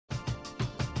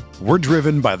We're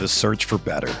driven by the search for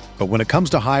better. But when it comes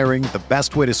to hiring, the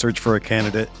best way to search for a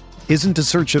candidate isn't to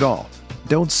search at all.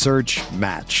 Don't search,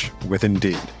 match with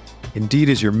Indeed. Indeed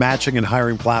is your matching and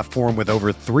hiring platform with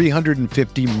over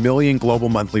 350 million global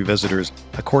monthly visitors,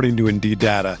 according to Indeed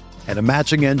data, and a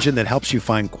matching engine that helps you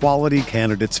find quality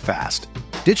candidates fast.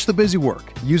 Ditch the busy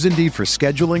work. Use Indeed for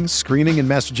scheduling, screening, and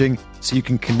messaging so you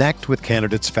can connect with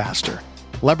candidates faster.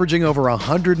 Leveraging over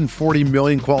 140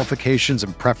 million qualifications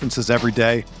and preferences every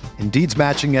day, Indeed's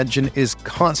matching engine is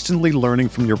constantly learning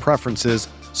from your preferences,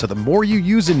 so the more you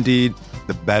use Indeed,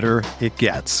 the better it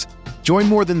gets. Join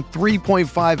more than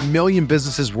 3.5 million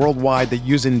businesses worldwide that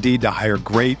use Indeed to hire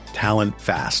great talent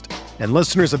fast. And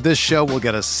listeners of this show will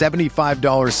get a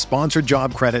 $75 sponsored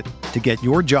job credit to get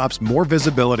your jobs more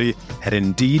visibility at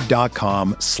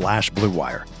Indeed.com/Blue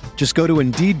Wire. Just go to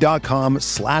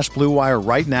Indeed.com/Blue Wire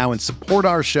right now and support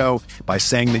our show by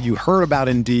saying that you heard about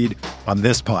Indeed on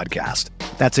this podcast.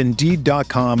 That's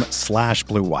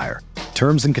Indeed.com/Blue Wire.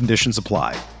 Terms and conditions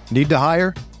apply. Need to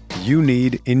hire? You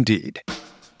need Indeed.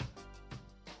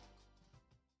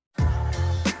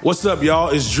 What's up, y'all?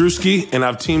 It's Drewski, and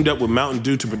I've teamed up with Mountain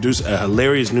Dew to produce a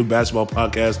hilarious new basketball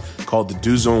podcast called The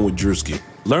Dew Zone with Drewski.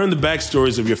 Learn the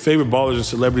backstories of your favorite ballers and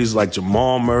celebrities like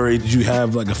Jamal Murray. Did you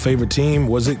have like a favorite team?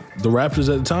 Was it the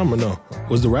Raptors at the time or no?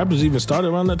 Was the Raptors even started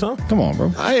around that time? Come on,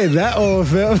 bro. I ain't that old,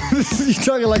 fam. You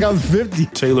talking like I'm 50.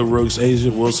 Taylor Rooks, Asia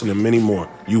Wilson, and many more.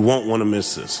 You won't want to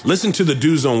miss this. Listen to The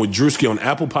Dew Zone with Drewski on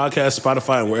Apple Podcasts,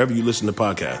 Spotify, and wherever you listen to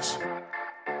podcasts.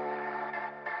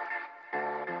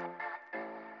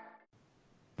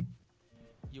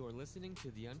 You're listening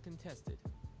to The Uncontested,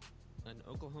 an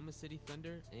Oklahoma City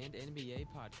Thunder and NBA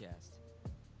podcast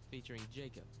featuring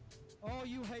Jacob. All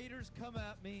you haters, come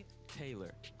at me.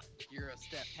 Taylor. You're a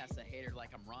step past a hater like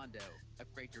I'm Rondo. I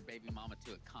freight your baby mama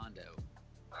to a condo.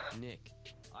 Nick.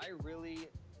 I really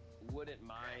wouldn't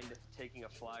mind taking a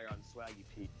flyer on Swaggy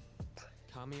Pete.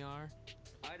 Kamiar.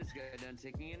 I just got done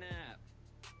taking a nap.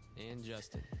 And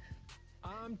Justin.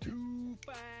 I'm too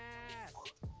fast.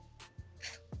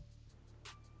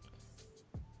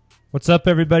 What's up,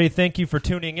 everybody? Thank you for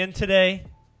tuning in today.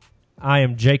 I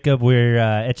am Jacob.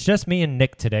 It's just me and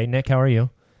Nick today. Nick, how are you?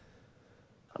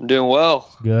 I'm doing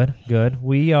well. Good.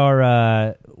 We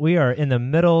are in the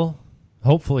middle.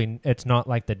 Hopefully, it's not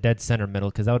like the dead center middle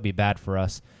because that would be bad for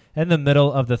us. In the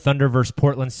middle of the Thunder vs.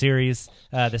 Portland series.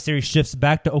 The series shifts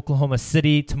back to Oklahoma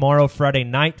City tomorrow, Friday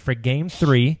night, for Game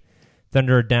 3.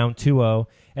 Thunder are down 2-0.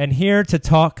 And here to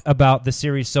talk about the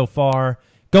series so far,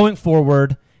 going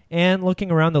forward, and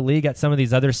looking around the league at some of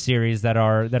these other series that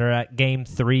are at Game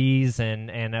 3s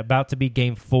and about to be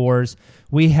Game 4s,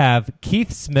 we have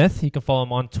Keith Smith. You can follow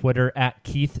him on Twitter at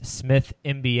Keith Smith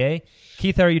NBA.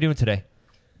 Keith, how are you doing today?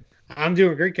 I'm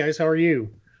doing great, guys. How are you?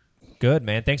 Good,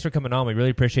 man. Thanks for coming on. We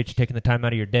really appreciate you taking the time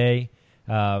out of your day,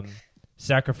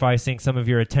 sacrificing some of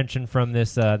your attention from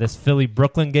this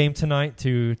Philly-Brooklyn game tonight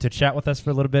to chat with us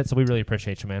for a little bit. So we really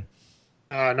appreciate you, man.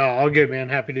 No, all good, man.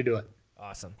 Happy to do it.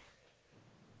 Awesome.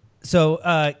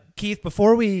 So, Keith,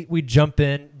 before we jump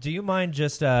in, do you mind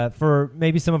just for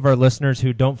maybe some of our listeners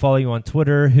who don't follow you on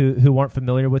Twitter, who aren't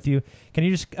familiar with you, can you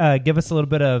just give us a little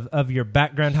bit of your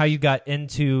background, how you got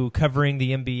into covering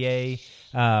the NBA,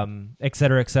 et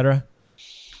cetera, et cetera?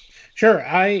 Sure.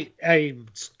 I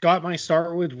got my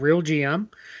start with Real GM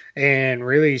and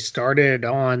really started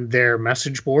on their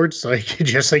message boards,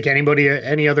 just like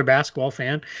any other basketball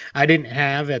fan. I didn't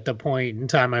have, at the point in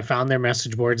time I found their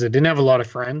message boards, I didn't have a lot of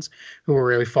friends who were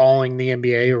really following the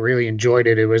NBA or really enjoyed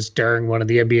it. It was during one of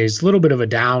the NBA's little bit of a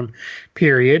down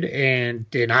period, and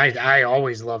I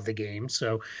always loved the game,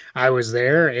 so I was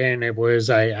there, and it was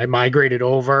I migrated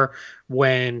over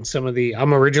when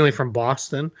I'm originally from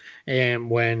Boston, and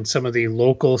when some of the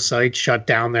local sites shut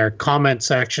down their comment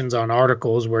sections on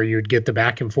articles where you'd get the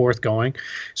back and forth going.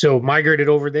 So migrated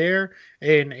over there,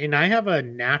 and I have a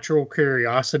natural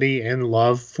curiosity and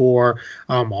love for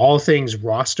all things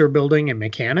roster building and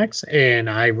mechanics. And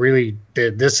I really,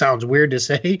 this sounds weird to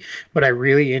say, but I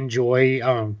really enjoy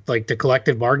like the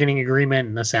collective bargaining agreement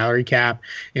and the salary cap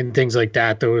and things like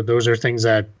that. Those are things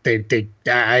that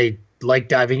I like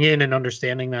diving in and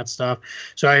understanding that stuff.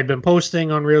 So I had been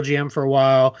posting on Real GM for a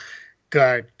while,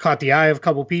 caught the eye of a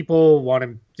couple people,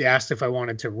 asked if I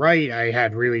wanted to write. I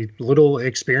had really little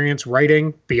experience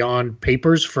writing beyond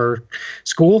papers for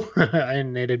school,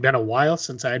 and it had been a while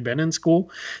since I had been in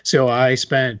school. So I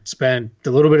spent a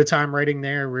little bit of time writing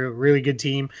there. Really good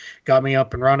team, got me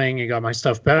up and running and got my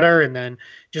stuff better, and then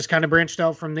just kind of branched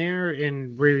out from there.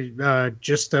 And really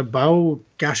just about,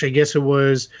 I guess it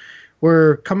was,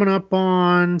 we're coming up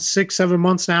on 6-7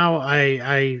 months now.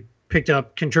 I picked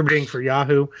up contributing for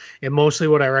Yahoo, and mostly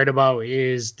what I write about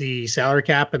is the salary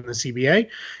cap and the CBA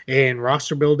and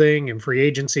roster building and free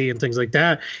agency and things like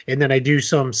that. And then I do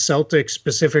some Celtics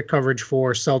specific coverage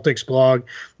for Celtics blog,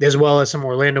 as well as some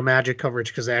Orlando Magic coverage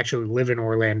because I actually live in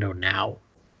Orlando now.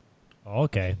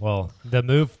 Okay, well, the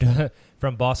move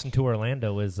from Boston to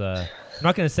Orlando is, I'm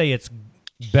not going to say it's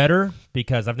better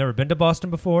because I've never been to Boston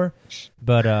before,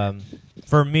 but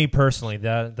for me personally,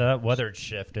 that weather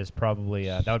shift is probably,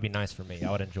 that would be nice for me.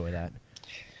 I would enjoy that.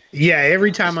 Yeah,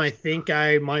 every time I think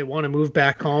I might want to move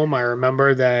back home, I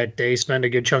remember that they spend a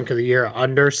good chunk of the year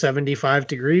under 75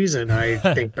 degrees, and I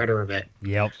think better of it.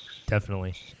 Yep,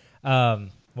 definitely. Well,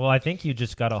 I think you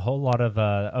just got a whole lot of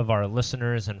our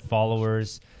listeners and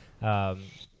followers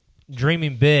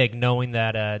dreaming big, knowing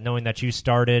that you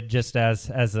started just as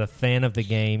a fan of the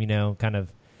game, you know, kind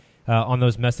of on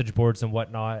those message boards and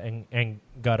whatnot, and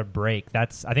got a break. I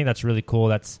think that's really cool.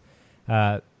 That's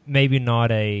maybe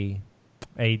not a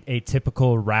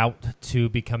typical route to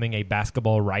becoming a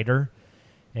basketball writer,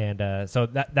 and so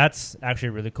that's actually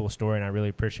a really cool story, and I really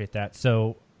appreciate that.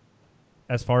 So,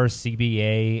 as far as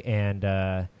CBA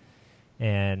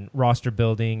and roster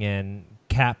building and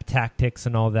cap tactics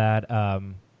and all that,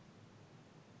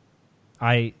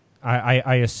 I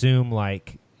assume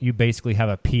like you basically have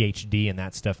a PhD in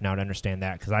that stuff now to understand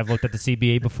that, because I've looked at the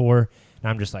CBA before and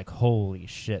I'm just like, holy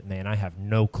shit, man, I have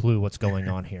no clue what's going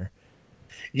on here.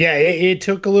 Yeah, it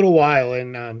took a little while,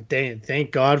 and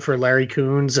thank God for Larry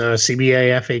Kuhn's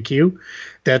CBA FAQ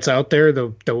that's out there.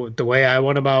 The way I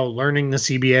went about learning the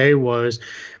CBA was,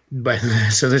 but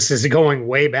so this is going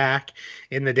way back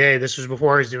in the day. This was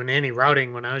before I was doing any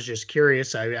routing. When I was just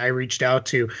curious, I reached out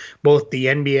to both the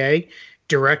NBA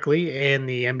directly and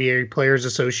the NBA Players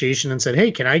Association and said,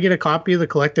 hey, can I get a copy of the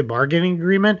collective bargaining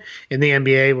agreement? And the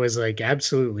NBA was like,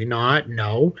 absolutely not,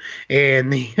 no.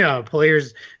 And the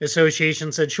Players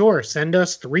Association said, sure, send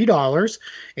us $3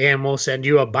 and we'll send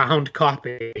you a bound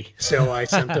copy. So I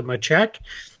sent them a check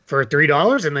for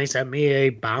 $3, and they sent me a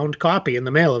bound copy in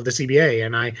the mail of the CBA,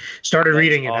 and I started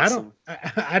reading it. Awesome.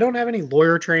 I don't have any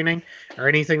lawyer training or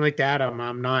anything like that.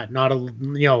 I'm not a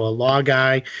law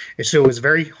guy, so it was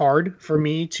very hard for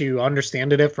me to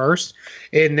understand it at first.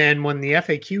 And then when the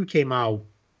FAQ came out,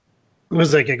 it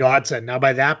was like a godsend. Now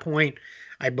by that point,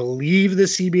 I believe the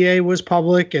CBA was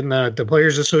public, and the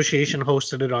Players Association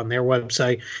hosted it on their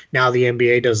website. Now the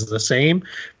NBA does the same.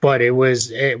 But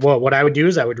what I would do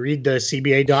is I would read the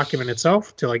CBA document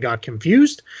itself till I got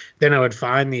confused. Then I would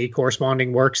find the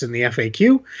corresponding works in the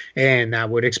FAQ, and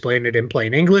that would explain it in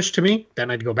plain English to me.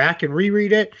 Then I'd go back and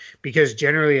reread it, because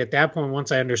generally at that point,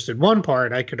 once I understood one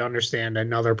part, I could understand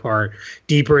another part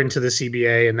deeper into the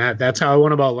CBA, and that's how I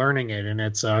went about learning it. And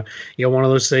it's one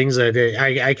of those things that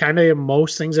I kind of,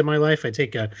 most things in my life, I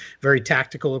take a very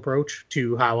tactical approach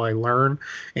to how I learn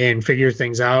and figure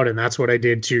things out, and that's what I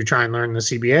did to try and learn the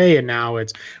CBA. And now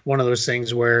it's one of those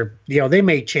things where they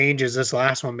make changes. This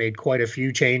last one made quite a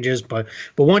few changes, but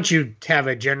once you have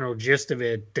a general gist of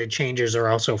it, the changes are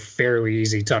also fairly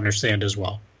easy to understand as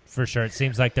well. For sure. It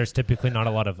seems like there's typically not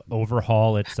a lot of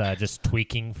overhaul. It's just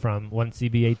tweaking from one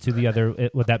CBA to the other.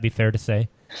 Would that be fair to say?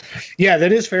 Yeah,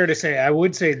 that is fair to say. I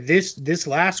would say this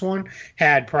last one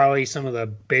had probably some of the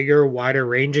bigger, wider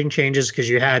ranging changes, because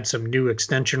you had some new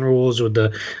extension rules with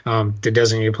the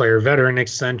designated player veteran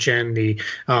extension, the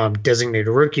designated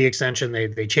rookie extension.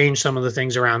 They changed some of the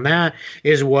things around that,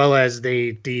 as well as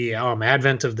the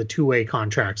advent of the two-way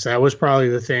contracts. That was probably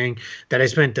the thing that I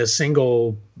spent the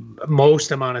single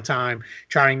most amount of time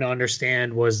trying to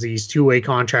understand, was these two-way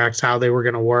contracts, how they were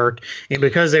going to work. And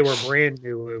because they were brand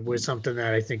new, it was something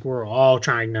that I think we're all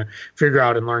trying to figure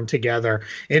out and learn together.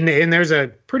 And there's a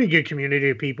pretty good community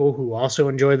of people who also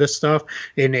enjoy this stuff,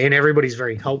 and everybody's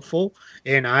very helpful.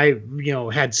 And I,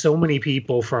 had so many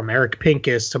people, from Eric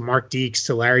Pincus to Mark Deeks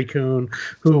to Larry Kuhn,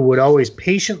 who would always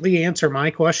patiently answer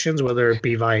my questions, whether it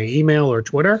be via email or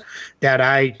Twitter, that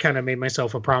I kind of made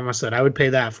myself a promise that I would pay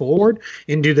that forward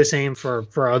and do the same for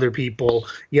other people.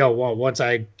 Once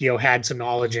I, had some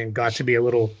knowledge and got to be a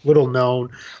little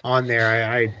known on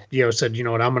there, I said, you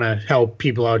know what, I'm going to help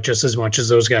people out just as much as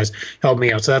those guys help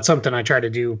me out. So that's something I try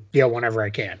to do, whenever I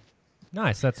can.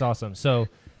 Nice. That's awesome. So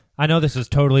I know this is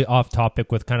totally off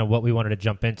topic with kind of what we wanted to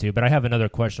jump into, but I have another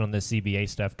question on this CBA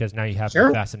stuff, because now you have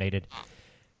me fascinated.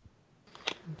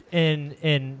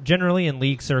 In generally in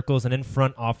league circles and in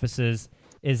front offices,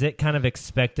 is it kind of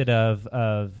expected of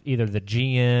either the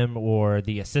GM or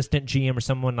the assistant GM or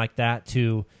someone like that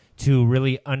to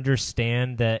really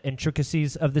understand the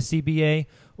intricacies of the CBA,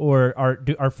 or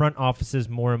are front offices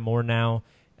more and more now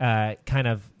kind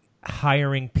of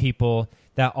hiring people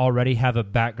that already have a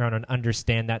background and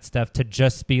understand that stuff to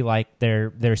just be like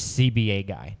their CBA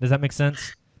guy. Does that make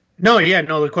sense? No, yeah,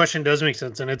 no, the question does make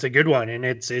sense, and it's a good one, and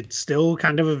it's still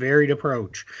kind of a varied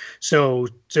approach. So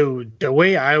the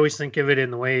way I always think of it,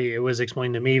 and the way it was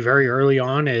explained to me very early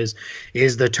on, is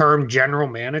the term general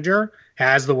manager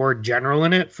has the word general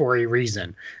in it for a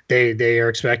reason. They are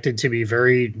expected to be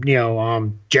very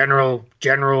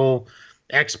general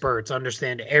experts,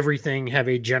 understand everything, have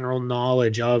a general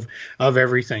knowledge of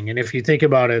everything. And if you think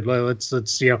about it, let's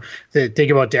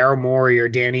think about Daryl Morey or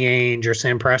Danny Ainge or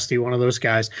Sam Presti, one of those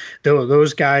guys.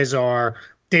 Those guys are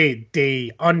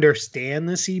they understand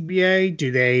the CBA.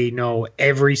 Do they know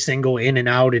every single in and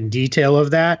out and detail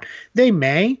of that? They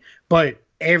may, but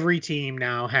every team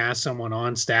now has someone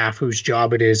on staff whose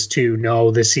job it is to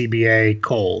know the CBA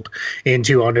cold and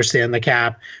to understand the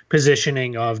cap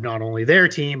positioning of not only their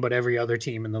team, but every other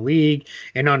team in the league,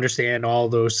 and understand all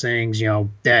those things,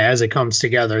 as it comes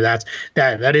together.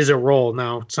 That is a role.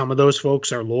 Now, some of those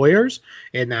folks are lawyers,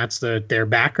 and that's their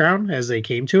background as they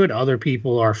came to it. Other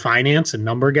people are finance and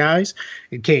number guys.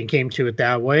 It came to it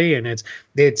that way, and it's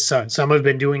some have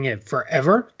been doing it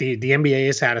forever. The NBA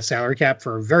has had a salary cap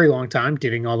for a very long time,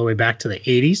 dating all the way back to the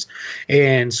 80s.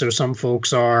 And so some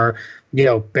folks are,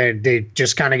 they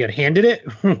just kind of got handed it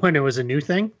when it was a new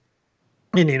thing.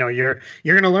 And you're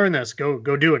going to learn this. Go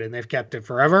do it, and they've kept it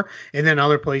forever. And then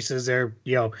other places they're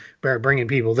bringing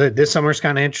people. This summer's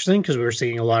kind of interesting because we're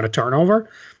seeing a lot of turnover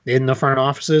in the front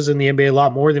offices in the NBA, a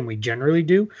lot more than we generally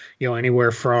do.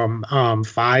 Anywhere from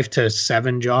 5 to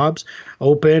 7 jobs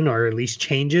open, or at least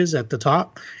changes at the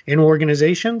top in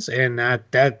organizations, and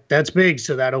that's big.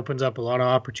 So that opens up a lot of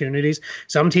opportunities.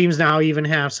 Some teams now even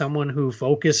have someone who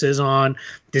focuses on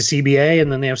the CBA,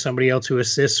 and then they have somebody else who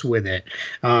assists with it.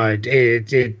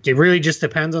 It really just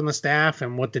depends on the staff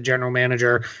and what the general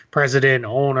manager, president,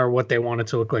 owner, what they want it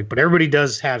to look like. But everybody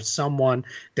does have someone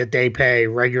that they pay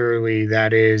regularly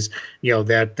that is,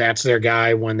 that's their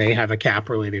guy when they have a cap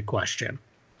related question.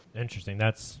 Interesting.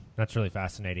 That's really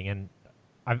fascinating. And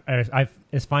I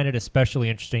find it especially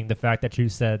interesting the fact that you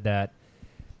said that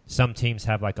some teams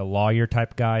have like a lawyer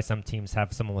type guy, some teams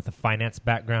have someone with a finance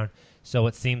background. So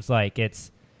it seems like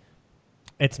it's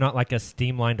not like a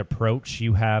streamlined approach.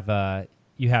 You have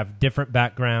different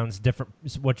backgrounds,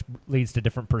 which leads to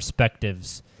different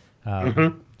perspectives.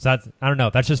 So I don't know.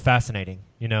 That's just fascinating.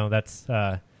 That's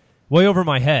way over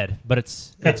my head, but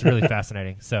it's really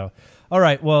fascinating. So, all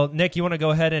right. Well, Nick, you want to go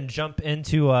ahead and jump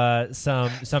into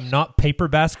some not paper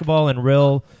basketball and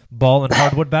real ball and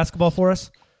hardwood basketball for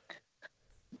us?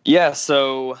 Yeah,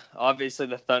 so obviously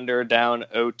the Thunder down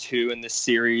 0-2 in this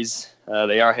series.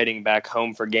 They are heading back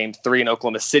home for Game 3 in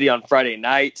Oklahoma City on Friday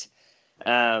night.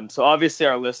 So obviously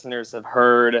our listeners have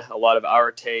heard a lot of our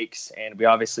takes, and we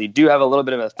obviously do have a little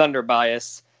bit of a Thunder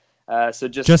bias. So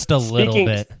just a little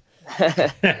bit.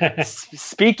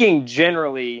 Speaking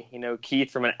generally,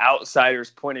 Keith, from an outsider's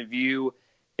point of view,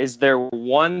 is there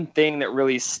one thing that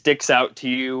really sticks out to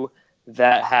you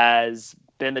that has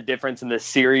been the difference in this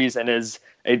series and is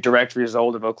a direct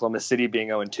result of Oklahoma City being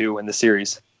 0-2 in the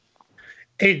series?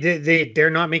 Hey, they're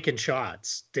not making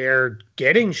shots. They're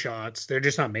getting shots. They're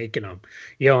just not making them.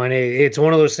 And it's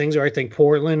one of those things where I think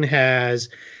Portland has,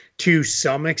 to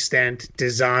some extent,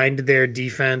 designed their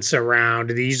defense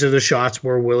around these are the shots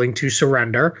we're willing to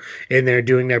surrender, and they're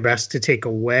doing their best to take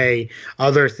away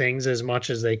other things as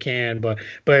much as they can. But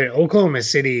Oklahoma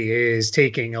City is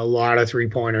taking a lot of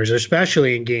 3-pointers,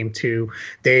 especially in Game 2.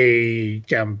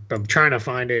 I'm trying to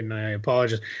find it, and I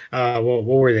apologize. What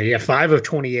were they? Yeah, 5 of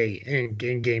 28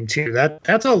 in Game 2.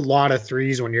 That's a lot of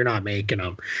threes when you're not making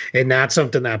them, and that's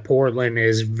something that Portland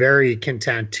is very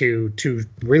content to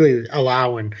really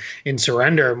allow in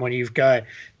surrender. And when you've got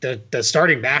the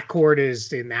starting backcourt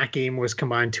is in that game was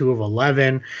combined 2 of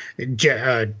 11.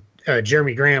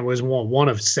 Jeremy Grant was 1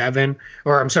 of 7,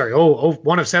 or I'm sorry,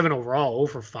 1 of 7 overall,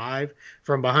 0 for 5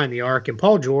 from behind the arc. And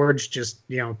Paul George just,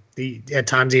 at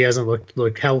times he hasn't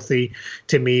looked healthy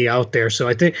to me out there. So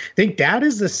I think that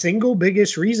is the single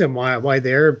biggest reason why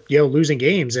they're losing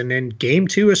games. And in Game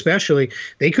 2 especially,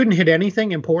 they couldn't hit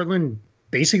anything, and Portland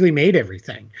basically made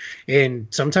everything. And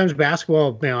sometimes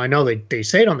basketball, I know they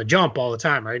say it on the jump all the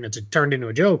time, right? And it's turned into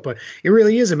a joke, but it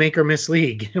really is a make or miss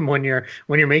league. And when you're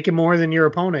making more than your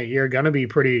opponent, you're going to be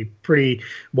pretty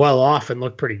well off and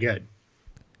look pretty good.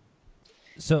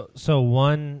 So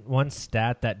one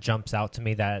stat that jumps out to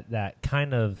me that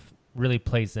kind of really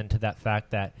plays into that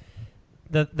fact that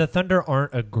the Thunder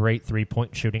aren't a great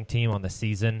 3-point shooting team on the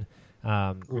season.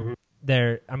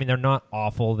 They're not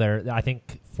awful. I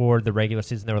think for the regular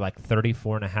season they were like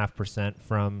 34.5%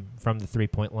 from the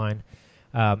 3-point line.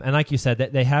 And like you said,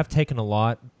 they have taken a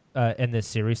lot in this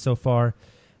series so far.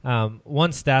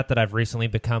 One stat that I've recently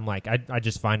become I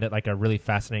just find it like a really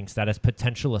fascinating stat is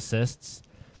potential assists.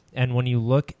 And when you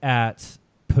look at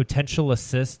potential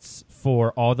assists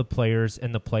for all the players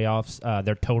in the playoffs,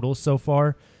 their totals so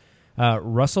far,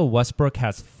 Russell Westbrook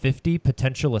has 50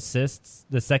 potential assists.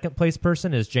 The second place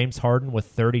person is James Harden with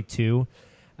 32.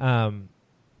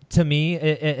 To me,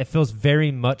 it feels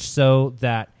very much so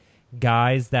that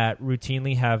guys that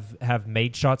routinely have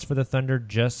made shots for the Thunder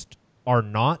just are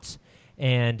not.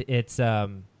 And it's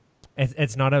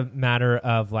not a matter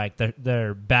of like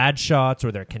their bad shots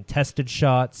or their contested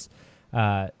shots.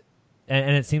 And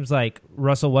it seems like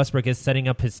Russell Westbrook is setting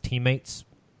up his teammates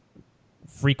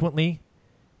frequently.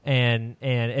 And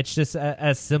it's just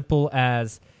as simple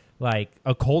as like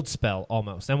a cold spell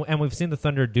almost. And we've seen the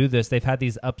Thunder do this. They've had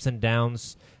these ups and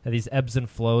downs, these ebbs and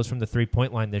flows from the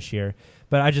 3-point line this year.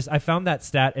 But I found that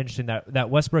stat interesting that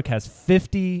Westbrook has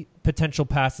 50 potential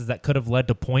passes that could have led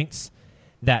to points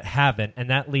that haven't, and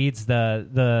that leads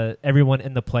the everyone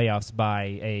in the playoffs by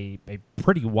a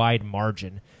pretty wide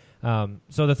margin.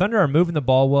 So the Thunder are moving the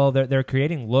ball well. They're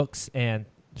creating looks, and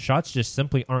shots just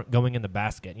simply aren't going in the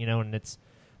basket. And it's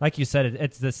like you said,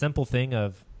 it's the simple thing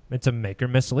of it's a make or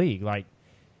miss league. Like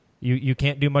you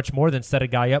can't do much more than set a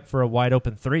guy up for a wide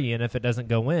open three, and if it doesn't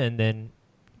go in, then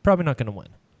probably not going to win.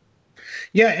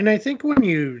 Yeah, and I think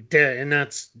and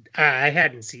that's I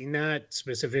hadn't seen that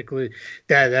specifically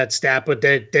that stat, but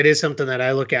that is something that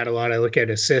I look at a lot. I look at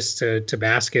assists to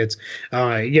baskets.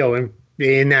 And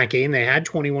in that game they had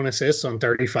 21 assists on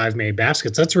 35 made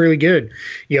baskets. That's really good.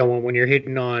 When you're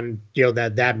hitting on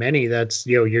that many, that's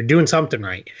you're doing something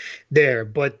right there.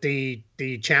 But the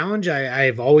challenge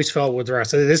I've always felt with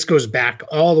Russ, this goes back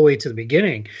all the way to the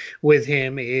beginning with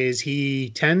him, is he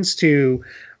tends to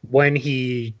when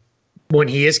he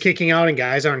is kicking out and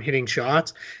guys aren't hitting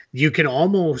shots, you can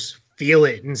almost feel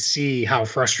it and see how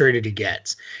frustrated he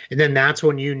gets. And then that's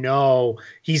when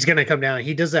he's going to come down.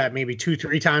 He does that maybe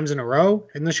 2-3 times in a row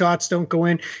and the shots don't go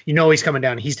in. He's coming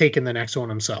down. He's taking the next one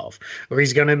himself. Or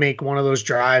he's going to make one of those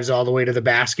drives all the way to the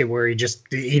basket where he's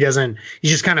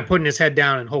just kind of putting his head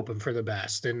down and hoping for the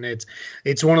best. And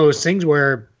it's one of those things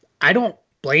where I don't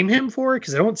blame him for it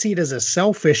because I don't see it as a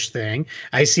selfish thing.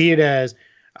 I see it as,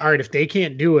 all right, if they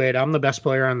can't do it, I'm the best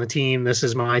player on the team. This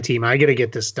is my team. I got to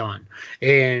get this done.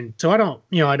 And so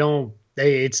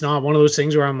it's not one of those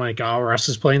things where I'm like, oh, Russ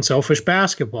is playing selfish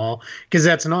basketball, because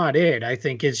that's not it. I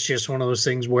think it's just one of those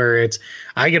things where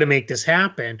I got to make this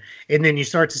happen. And then you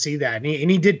start to see that.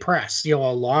 And he did press, a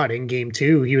lot in game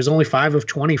 2. He was only 5 of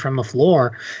 20 from the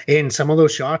floor. And some of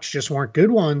those shots just weren't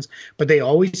good ones, but they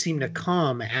always seem to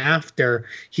come after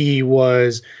he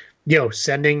was,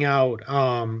 sending out,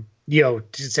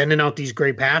 sending out these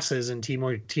great passes, and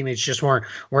teammates just weren't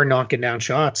knocking down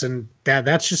shots, and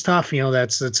that's just tough.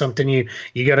 That's something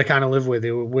you got to kind of live with.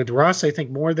 With Russ, I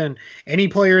think more than any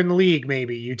player in the league,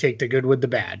 maybe you take the good with the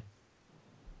bad.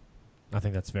 I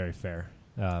think that's very fair.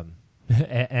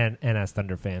 And as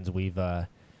Thunder fans, we've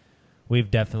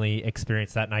definitely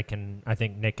experienced that, and I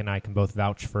think Nick and I can both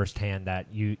vouch firsthand that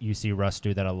you see Russ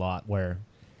do that a lot, where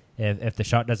if the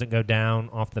shot doesn't go down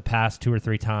off the pass 2 or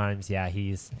 3 times,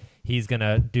 he's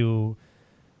gonna do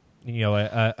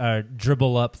a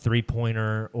dribble up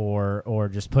 3-pointer or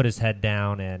just put his head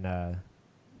down, and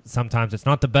sometimes it's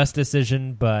not the best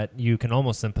decision, but you can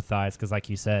almost sympathize because, like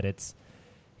you said,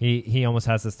 he almost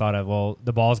has this thought of, well,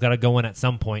 the ball's got to go in at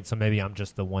some point, so maybe I'm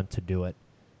just the one to do it.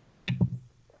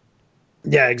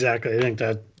 Yeah, exactly. I think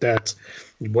that's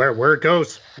where it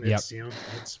goes.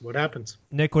 It's what happens.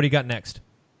 Nick, what do you got next?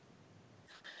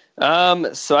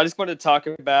 So I just wanted to talk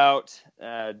about,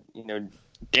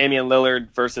 Damian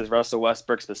Lillard versus Russell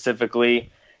Westbrook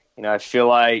specifically. I feel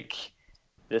like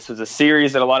this was a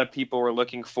series that a lot of people were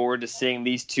looking forward to seeing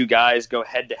these two guys go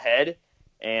head to head.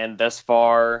 And thus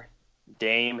far,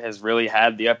 Dame has really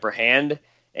had the upper hand.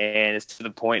 And it's to the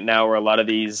point now where a lot of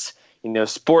these,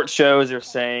 sports shows are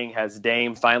saying, has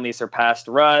Dame finally surpassed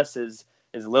Russ? Is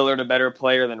Lillard a better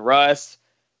player than Russ?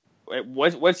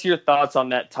 What's your thoughts on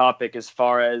that topic as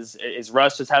far as, is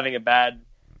Russ just having a bad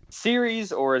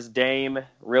series, or is Dame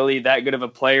really that good of a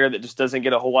player that just doesn't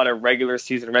get a whole lot of regular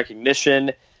season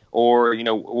recognition? Or,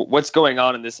 what's going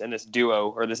on in this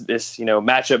duo, or this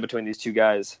matchup between these two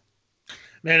guys?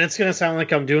 Man, it's going to sound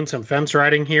like I'm doing some fence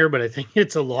riding here, but I think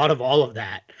it's a lot of all of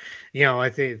that. I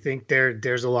think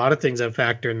there's a lot of things that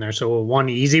factor in there. So one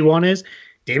easy one is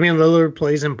Damian Lillard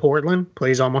plays in Portland,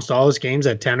 plays almost all his games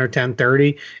at 10 or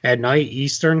 10:30 at night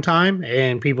Eastern time,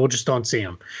 and people just don't see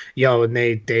him. And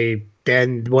they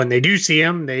then when they do see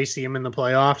him, they see him in the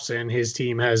playoffs, and his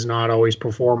team has not always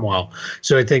performed well.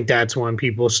 So I think that's when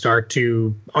people start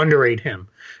to underrate him,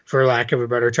 for lack of a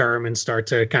better term, and start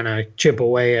to kind of chip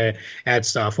away at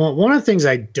stuff. One of the things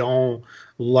I don't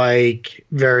like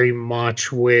very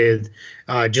much with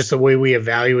just the way we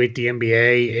evaluate the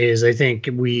NBA is I think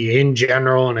we, in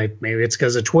general, and maybe it's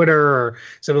because of Twitter or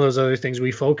some of those other things,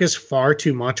 we focus far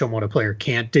too much on what a player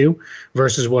can't do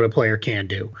versus what a player can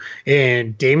do.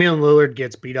 And Damian Lillard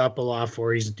gets beat up a lot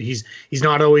for he's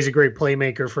not always a great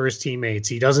playmaker for his teammates.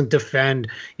 He doesn't defend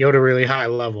at a really high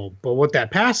level. But what that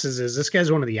passes is this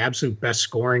guy's one of the absolute best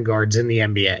scoring guards in the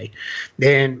NBA.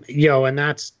 And and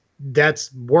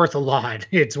that's worth a lot.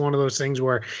 It's one of those things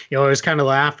where, I was kind of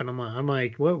laughing. I'm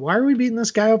like, why are we beating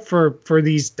this guy up for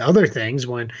these other things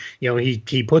when,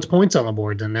 he puts points on the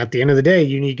board? And at the end of the day,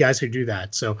 you need guys who do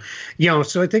that. So,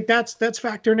 so I think that's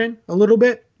factoring in a little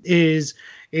bit is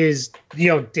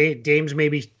Dame's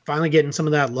maybe finally getting some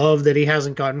of that love that he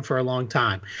hasn't gotten for a long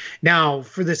time. Now,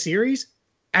 for the series,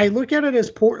 I look at it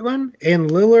as Portland and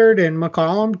Lillard and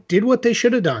McCollum did what they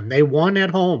should have done. They won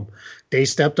at home. They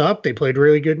stepped up. They played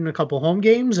really good in a couple home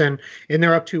games, and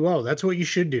they're up 2-0. That's what you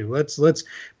should do. Let's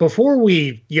before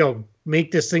we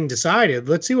make this thing decided,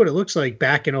 let's see what it looks like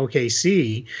back in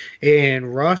OKC.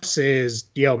 And Russ is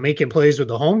making plays with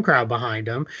the home crowd behind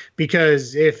him,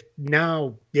 because if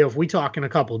we talk in a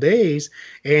couple days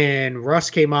and Russ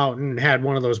came out and had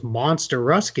one of those monster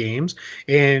Russ games,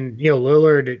 and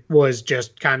Lillard was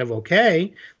just kind of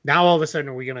okay, now all of a sudden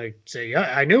are we going to say,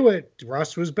 yeah, I knew it,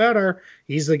 Russ was better,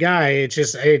 he's the guy?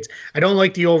 I don't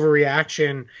like the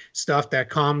overreaction stuff that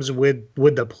comes with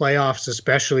the playoffs,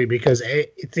 especially because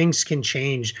things can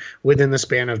change within the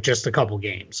span of just a couple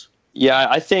games. Yeah,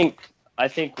 I think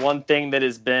one thing that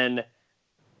has been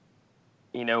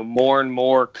more and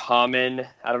more common,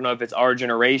 I don't know if it's our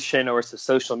generation or it's the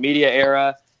social media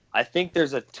era, I think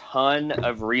there's a ton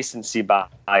of recency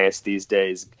bias these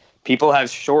days. People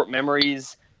have short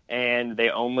memories, and they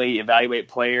only evaluate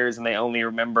players, and they only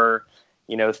remember,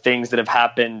 things that have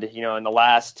happened, in the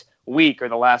last week or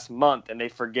the last month, and they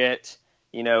forget,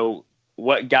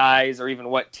 what guys or even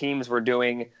what teams were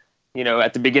doing,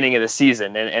 at the beginning of the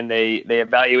season, and they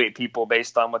evaluate people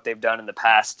based on what they've done in the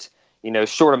past,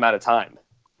 short amount of time.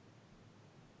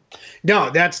 No,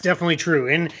 that's definitely true.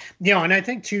 And, and I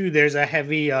think too, there's a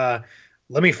heavy,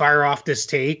 let me fire off this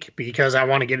take because I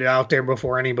want to get it out there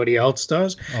before anybody else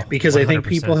does. Because 100%. I think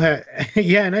people have,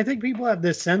 and I think people have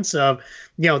this sense of,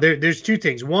 there's two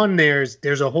things. One,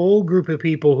 there's a whole group of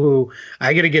people who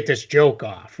I got to get this joke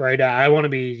off, right? I want to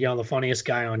be, the funniest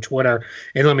guy on Twitter,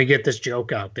 and let me get this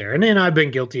joke out there. And then I've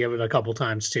been guilty of it a couple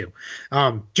times too.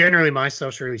 Generally, my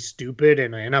stuff's really stupid,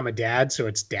 and I'm a dad, so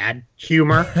it's dad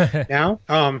humor now.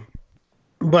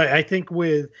 But I think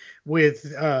with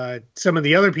some of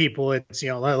the other people, it's,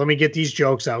 let me get these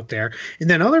jokes out there. And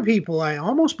then other people, I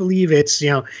almost believe it's,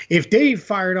 if Dave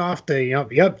fired off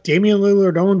the, Damian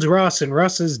Lillard owns Russ and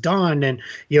Russ is done and,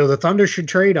 the Thunder should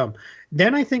trade him.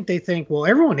 Then I think they think, well,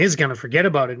 everyone is going to forget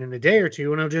about it in a day or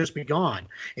two, and it'll just be gone.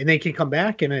 And they can come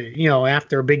back and,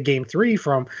 after a big game 3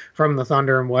 from the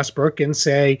Thunder and Westbrook and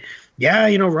say,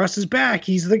 yeah, Russ is back.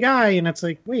 He's the guy. And it's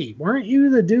like, wait, weren't you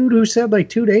the dude who said like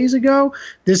 2 days ago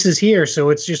this is here? So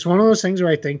it's just one of those things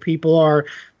where I think people are,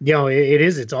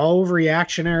 it's all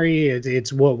overreactionary.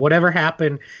 It's whatever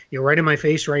happened, right in my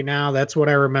face right now. That's what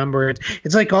I remember.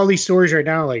 It's like all these stories right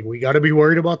now, like we got to be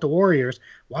worried about the Warriors.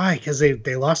 Why? Because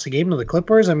they lost the game to the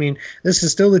Clippers. I mean, this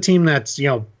is still the team that's,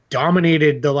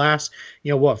 dominated the last,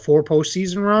 4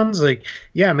 postseason runs. Like,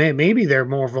 yeah, maybe they're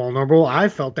more vulnerable. I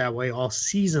felt that way all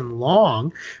season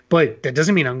long, but that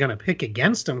doesn't mean I'm going to pick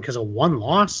against them because of one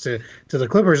loss to the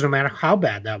Clippers, no matter how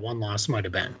bad that one loss might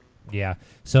have been. Yeah.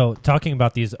 So talking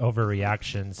about these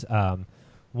overreactions,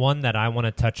 one that I want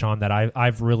to touch on that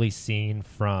I've really seen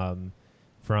from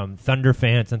Thunder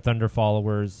fans and Thunder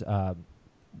followers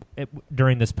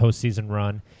during this postseason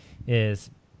run is,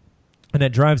 and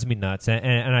it drives me nuts,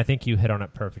 and I think you hit on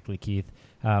it perfectly, Keith.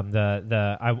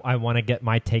 I want to get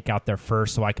my take out there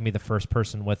first so I can be the first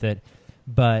person with it.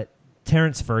 But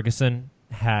Terrence Ferguson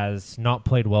has not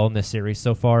played well in this series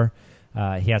so far.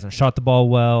 He hasn't shot the ball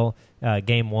well.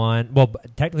 Game 1, well,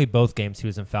 technically both games he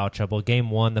was in foul trouble. Game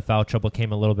 1, the foul trouble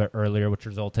came a little bit earlier, which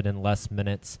resulted in less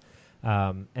minutes.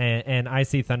 And I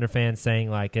see Thunder fans saying,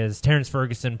 like, is Terrence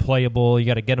Ferguson playable? You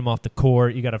got to get him off the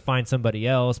court. You got to find somebody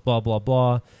else, blah, blah,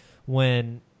 blah.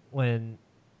 When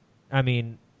I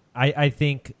mean, I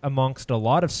think amongst a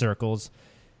lot of circles,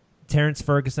 Terrence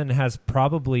Ferguson has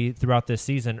probably throughout this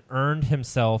season earned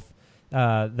himself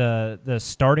the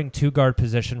starting 2-guard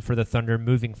position for the Thunder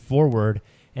moving forward,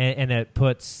 and it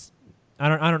puts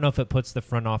I don't know if it puts the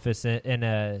front office in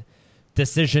a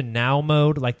decision now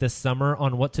mode like this summer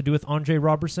on what to do with Andre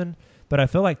Robertson, but I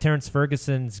feel like Terrence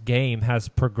Ferguson's game has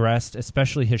progressed,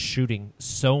 especially his shooting,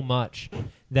 so much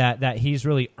that he's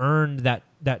really earned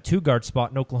that two-guard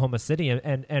spot in Oklahoma City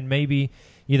and maybe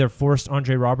either forced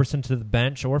Andre Robertson to the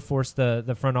bench or forced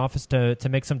the front office to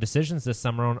make some decisions this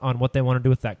summer on what they want to do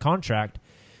with that contract.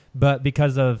 But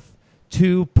because of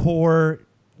two poor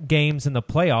games in the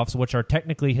playoffs, which are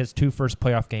technically his two first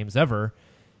playoff games ever,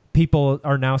 people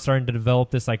are now starting to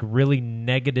develop this like really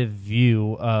negative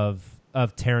view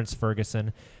of Terrence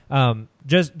Ferguson.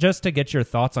 Just to get your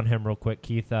thoughts on him real quick,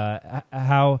 Keith,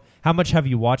 how much have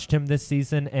you watched him this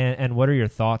season, and what are your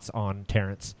thoughts on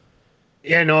Terrence?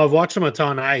 Yeah, no, I've watched him a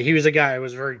ton. He was a guy I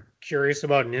was very curious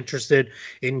about and interested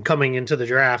in coming into the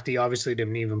draft. He obviously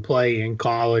didn't even play in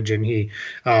college, and he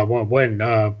when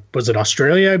was it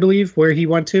Australia, I believe, where he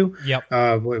went to? Yep.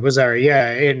 Was there? Yeah,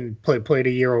 and played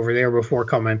a year over there before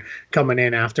coming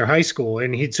in after high school.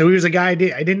 And he was a guy I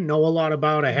didn't know a lot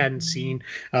about. I hadn't seen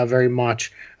very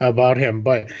much about him.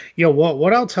 But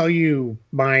what I'll tell you,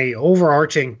 my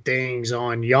overarching things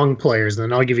on young players, and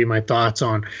then I'll give you my thoughts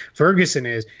on Ferguson,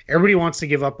 is everybody wants to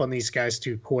give up on these guys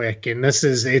too quick, and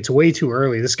it's way too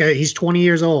early. This guy, he's 20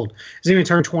 years old. He's even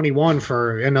turned 21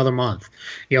 for another month.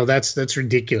 That's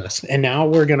ridiculous. And now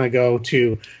we're gonna go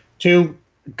to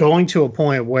going to a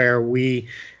point where we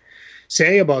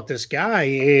say about this guy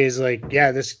is like,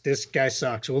 yeah, this guy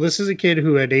sucks. Well, this is a kid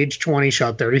who at age 20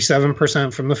 shot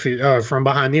 37% from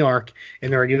behind the arc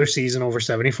in the regular season over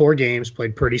 74 games,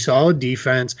 played pretty solid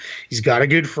defense. He's got a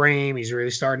good frame. He's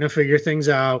really starting to figure things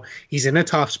out. He's in a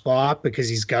tough spot because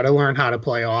he's got to learn how to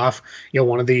play off,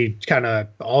 one of the kind of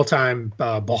all-time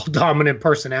ball dominant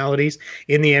personalities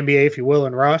in the NBA, if you will,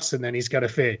 in Russ, and then he's got to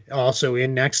fit also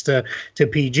in next to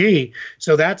PG.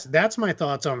 So that's my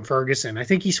thoughts on Ferguson. I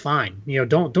think he's fine.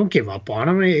 Don't give up on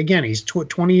him. Again, he's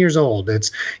 20 years old.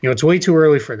 It's way too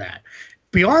early for that.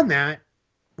 Beyond that,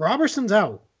 Robertson's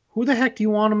out. Who the heck do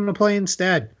you want him to play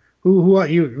instead? Who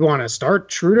you want to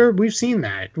start? Schroeder? We've seen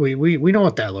that. We know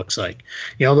what that looks like.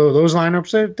 Those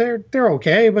lineups they're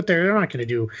okay, but they're not going to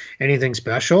do anything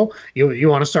special. You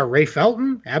want to start Ray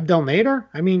Felton, Abdel Nader?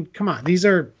 I mean, come on. These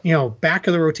are back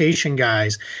of the rotation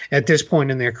guys at this point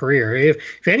in their career.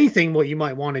 If anything, what you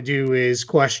might want to do is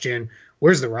question,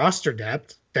 where's the roster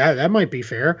depth? That might be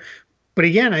fair. But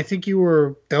again, I think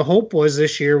the hope was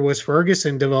this year was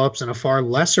Ferguson develops in a far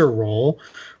lesser role,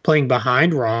 playing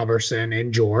behind Robertson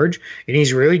and George, and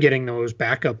he's really getting those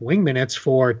backup wing minutes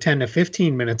for 10 to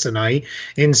 15 minutes a night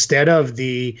instead of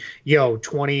the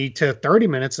 20 to 30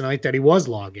 minutes a night that he was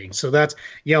logging. So that's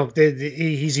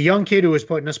he's a young kid who was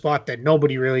put in a spot that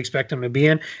nobody really expected him to be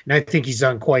in, and I think he's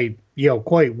done quite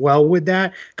well with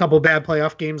that. A couple bad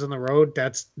playoff games on the road,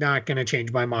 that's not going to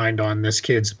change my mind on this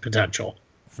kid's potential.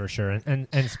 For sure.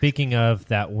 And speaking of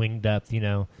that wing depth,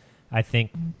 I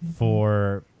think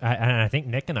I think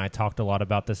Nick and I talked a lot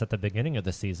about this at the beginning of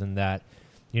the season, that,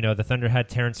 the Thunder had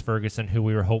Terrence Ferguson, who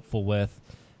we were hopeful with.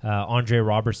 Andre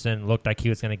Robertson looked like he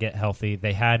was going to get healthy.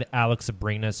 They had Alex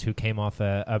Abrinas, who came off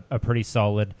a pretty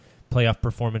solid playoff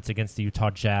performance against the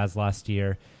Utah Jazz last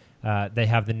year. They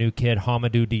have the new kid,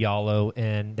 Hamidou Diallo,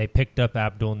 and they picked up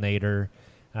Abdel Nader.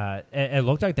 It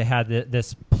looked like they had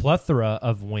this plethora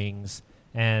of wings.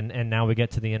 And now we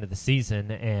get to the end of the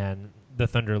season, and the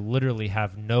Thunder literally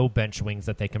have no bench wings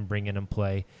that they can bring in and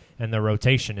play. And the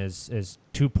rotation is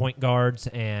 2 point guards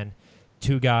and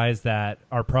two guys that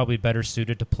are probably better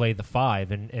suited to play the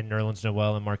five in Nerlens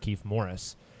Noel and Markieff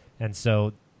Morris. And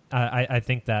so I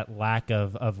think that lack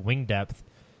of wing depth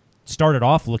started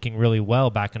off looking really well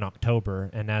back in October,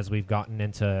 and as we've gotten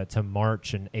into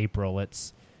March and April,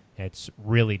 it's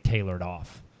really tailored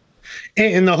off.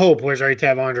 And the hope was right to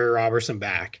have Andre Robertson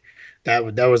back. That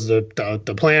was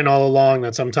the plan all along,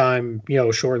 that sometime,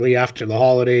 shortly after the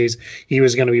holidays, he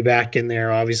was going to be back in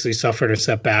there. Obviously suffered a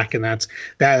setback, and that's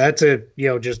a,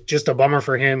 just a bummer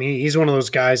for him. He's one of those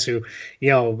guys who,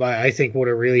 I think would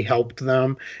have really helped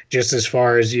them, just as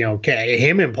far as,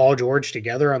 him and Paul George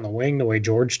together on the wing, the way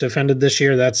George defended this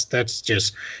year, that's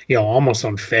just, almost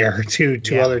unfair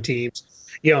to other teams.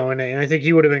 And I think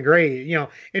he would have been great,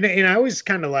 and I always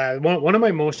kind of laugh. One of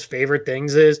my most favorite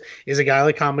things is a guy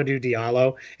like Hamidou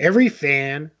Diallo. Every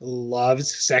fan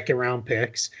loves second round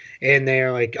picks, and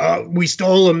they're like, oh, we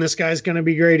stole him. This guy's going to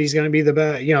be great. He's going to be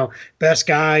the best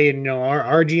guy. And,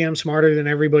 our GM smarter than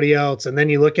everybody else. And then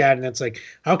you look at it and it's like,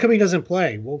 how come he doesn't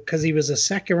play? Well, because he was a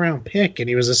second round pick, and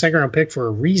he was a second round pick for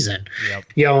a reason. Yep.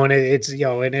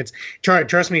 And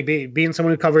trust me, being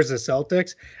someone who covers the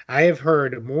Celtics, I have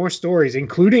heard more stories, including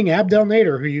including Abdel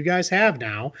Nader, who you guys have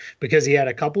now, because he had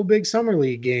a couple big summer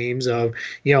league games of,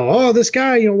 oh, this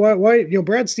guy, why,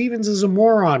 Brad Stevens is a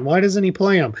moron. Why doesn't he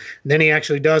play him? And then he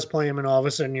actually does play him, and all of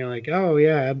a sudden you're like, oh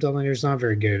yeah, Abdel Nader's not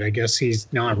very good. I guess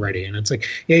he's not ready. And it's like,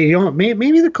 yeah,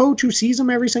 maybe the coach who sees him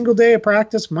every single day at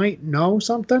practice might know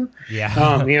something.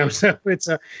 Yeah. So it's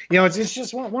it's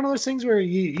just one of those things where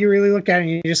you really look at it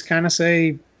and you just kind of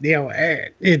say,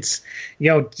 it's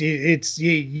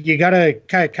you gotta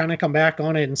kind of come back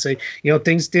on it and say,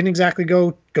 things didn't exactly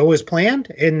go as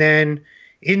planned, and then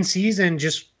in season,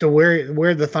 just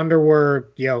where the Thunder were,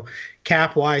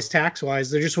 cap wise, tax wise,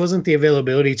 there just wasn't the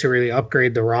availability to really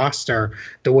upgrade the roster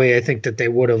the way I think that they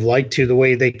would have liked to, the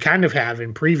way they kind of have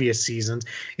in previous seasons.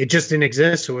 It just didn't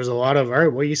exist. There was a lot of, all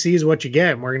right, what you see is what you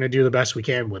get, and we're going to do the best we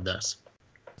can with this.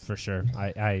 For sure.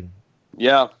 I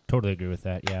totally agree with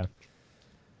that. Yeah.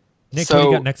 Nick, what do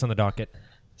you got next on the docket?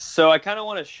 So I kind of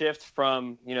want to shift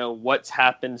from, what's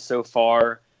happened so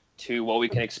far to what we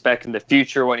can expect in the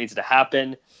future, what needs to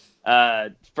happen.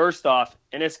 First off,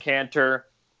 Enes Kanter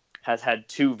has had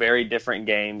two very different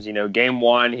games. Game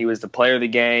one, he was the player of the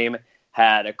game,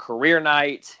 had a career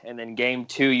night, and then game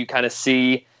two, you kind of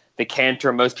see the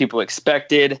Kanter most people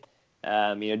expected.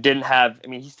 Didn't have.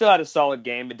 He still had a solid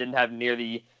game, but didn't have near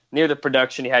the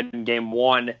production he had in game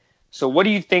one. So what do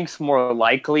you think's more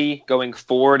likely going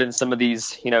forward in some of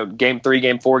these, game 3,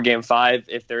 game 4, game 5,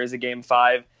 if there is a game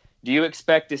 5? Do you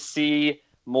expect to see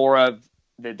more of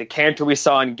the Kanter we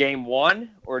saw in game 1,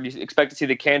 or do you expect to see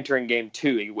the Kanter in game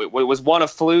 2? Was one a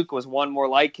fluke? Was one more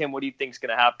like him? What do you think is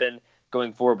going to happen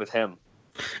going forward with him?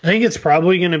 I think it's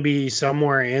probably going to be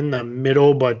somewhere in the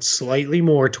middle, but slightly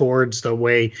more towards the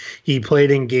way he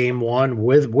played in game 1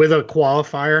 with a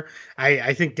qualifier.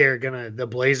 I think the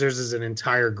Blazers as an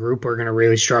entire group are going to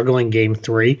really struggle in game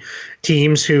 3.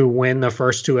 Teams who win the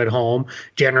first two at home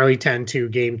generally tend to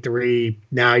game 3.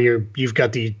 Now you've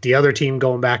got the other team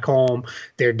going back home.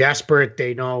 They're desperate.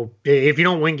 They know if you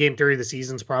don't win game 3, the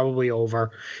season's probably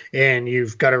over, and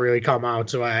you've got to really come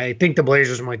out. So I think the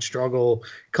Blazers might struggle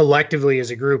collectively as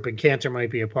a group, and Kanter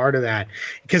might be a part of that.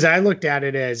 Because I looked at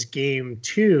it as game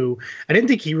 2. I didn't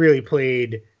think he really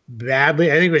played badly.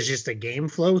 I think it was just a game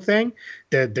flow thing.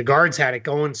 The guards had it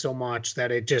going so much that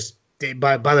it just,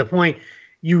 by the point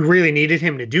you really needed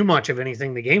him to do much of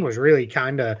anything, the game was really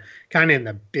kind of in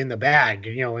the bag,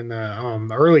 in the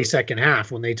early second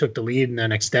half when they took the lead and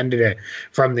then extended it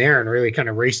from there and really kind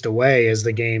of raced away as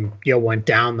the game went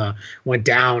down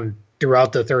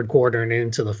throughout the third quarter and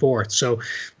into the fourth. So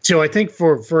I think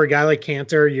for a guy like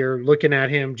Kanter, you're looking at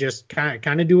him just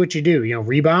kind of do what you do,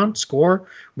 rebound, score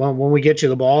when we get you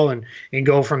the ball and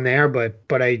go from there. But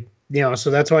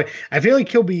so that's why I feel like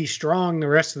he'll be strong the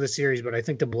rest of the series, but I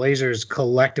think the Blazers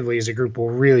collectively as a group will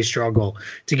really struggle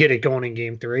to get it going in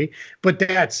game 3. But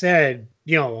that said,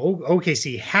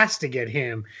 OKC has to get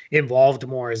him involved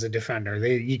more as a defender.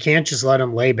 You can't just let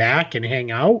him lay back and hang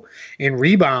out and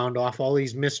rebound off all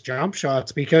these missed jump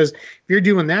shots, because if you're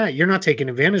doing that, you're not taking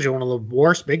advantage of one of the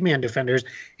worst big man defenders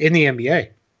in the NBA.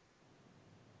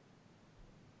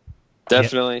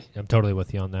 Definitely. Yeah, I'm totally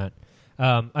with you on that.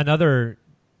 Another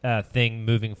thing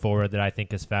moving forward that I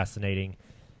think is fascinating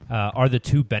are the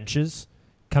two benches.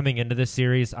 Coming into this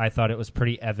series, I thought it was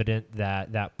pretty evident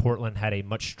that Portland had a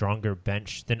much stronger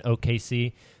bench than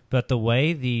OKC. But the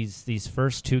way these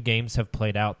first two games have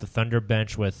played out, the Thunder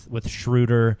bench with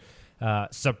Schroeder,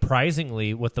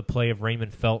 surprisingly with the play of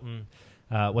Raymond Felton,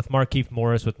 with Markieff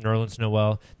Morris, with Nerlens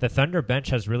Noel, the Thunder bench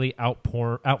has really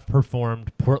outperformed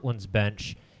Portland's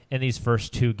bench in these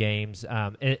first two games.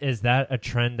 Is that a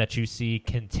trend that you see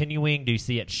continuing? Do you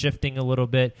see it shifting a little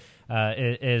bit?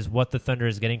 Is what the Thunder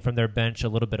is getting from their bench a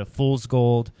little bit of fool's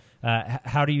gold?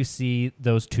 How do you see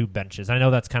those two benches? I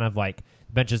know that's kind of like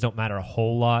benches don't matter a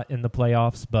whole lot in the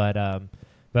playoffs, but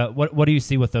what do you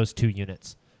see with those two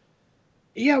units?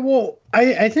 Yeah, well,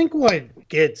 I think what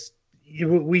gets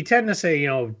we tend to say,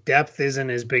 depth isn't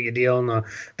as big a deal in the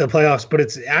playoffs, but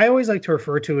I always like to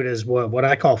refer to it as what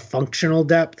I call functional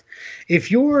depth. If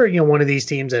you're, one of these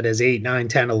teams that has 8, 9,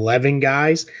 10, 11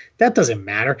 guys, that doesn't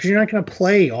matter because you're not going to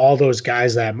play all those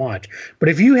guys that much. But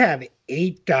if you have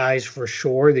 8 guys for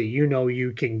sure that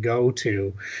you can go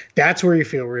to, that's where you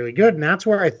feel really good. And that's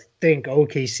where I think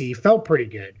OKC felt pretty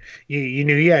good. You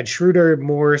knew you had Schroeder,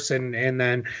 Morris, and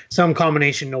then some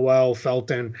combination Noel,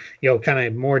 Felton, kind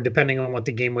of more depending on what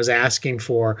the game was asking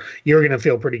for, you're going to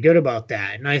feel pretty good about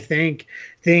that. And I think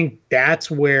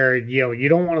that's where, you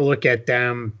don't want to look at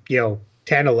them,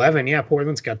 10, 11, yeah,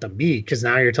 Portland's got them beat because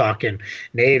now you're talking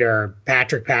Nate or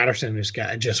Patrick Patterson who's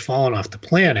got just fallen off the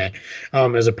planet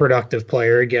as a productive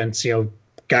player against,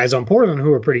 guys on Portland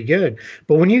who are pretty good.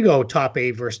 But when you go top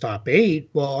 8 versus top 8,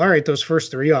 well, all right, those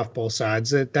first 3 off both sides,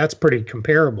 that's pretty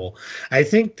comparable. I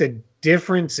think the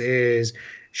difference is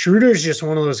Schroeder's just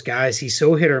one of those guys. He's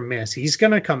so hit or miss. He's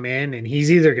going to come in and he's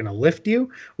either going to lift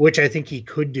you, which I think he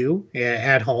could do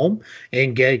at home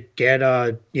and get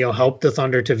help the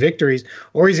Thunder to victories,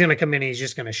 or he's going to come in and he's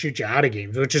just going to shoot you out of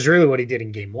games, which is really what he did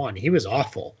in game 1. He was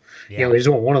awful. Yeah. He's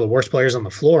one of the worst players on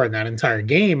the floor in that entire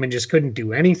game and just couldn't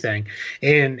do anything.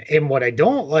 And what I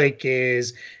don't like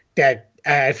is that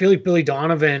I feel like Billy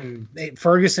Donovan,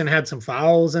 Ferguson had some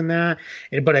fouls in that,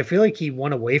 but I feel like he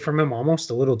went away from him almost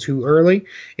a little too early.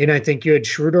 And I think you had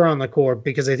Schroeder on the court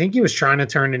because I think he was trying to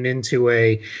turn it into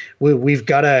we've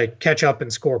got to catch up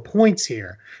and score points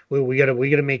here. We got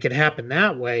to make it happen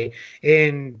that way.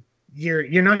 And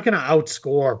you're not going to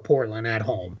outscore Portland at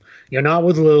home. You're not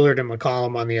with Lillard and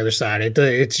McCollum on the other side.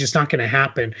 It's just not going to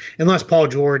happen unless Paul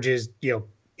George is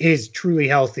truly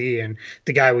healthy and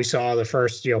the guy we saw the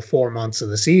first 4 months of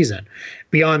the season.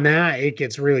 Beyond that, it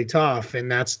gets really tough,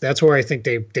 and that's where I think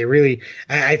they really.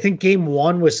 I think game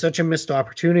 1 was such a missed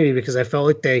opportunity because I felt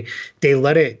like they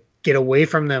let it get away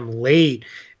from them late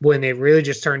when it really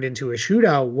just turned into a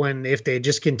shootout. When if they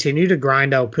just continue to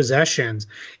grind out possessions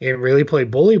and really play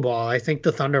bully ball, I think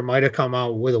the Thunder might have come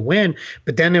out with a win.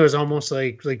 But then it was almost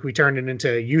like we turned it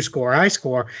into you score, I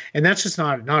score, and that's just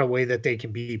not a way that they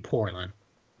can beat Portland.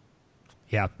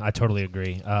 Yeah, I totally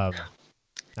agree.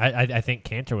 I think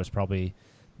Cantor was probably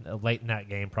late in that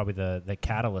game, probably the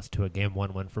catalyst to a game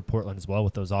 1 win for Portland as well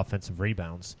with those offensive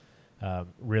rebounds.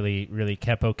 Really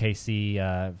kept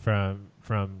OKC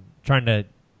from trying to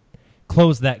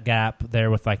close that gap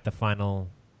there with like the final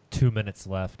 2 minutes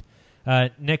left.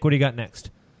 Nick, what do you got next?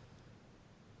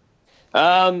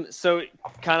 So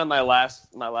kind of my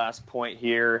last point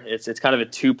here. It's kind of a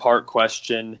 2-part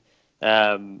question.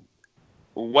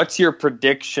 What's your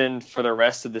prediction for the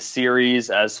rest of the series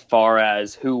as far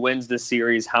as who wins the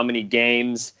series, how many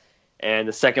games? And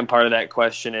the second part of that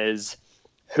question is,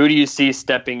 who do you see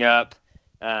stepping up,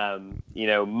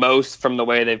 most from the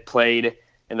way they've played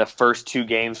in the first 2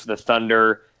 games for the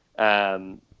Thunder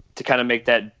to kind of make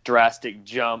that drastic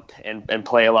jump and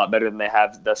play a lot better than they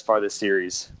have thus far this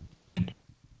series?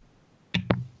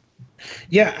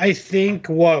 Yeah, I think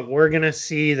what we're going to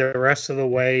see the rest of the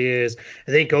way is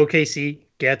I think OKC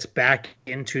gets back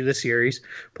into the series.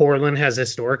 Portland has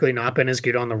historically not been as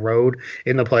good on the road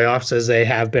in the playoffs as they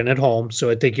have been at home. So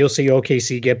I think you'll see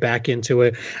OKC get back into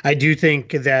it. I do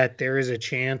think that there is a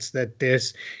chance that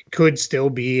this could still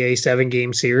be a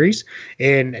 7-game series.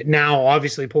 And now,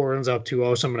 obviously, Portland's up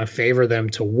 2-0, so I'm going to favor them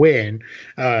to win.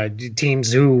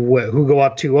 Teams who go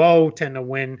up 2-0 tend to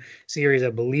win series. I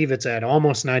believe it's at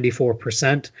almost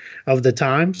 94% of the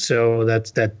time. So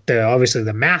that's obviously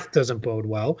the math doesn't bode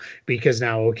well because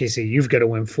now OKC, you've got to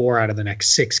win 4 out of the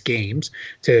next 6 games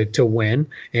to win,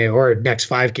 or next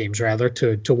 5 games rather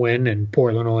to win, and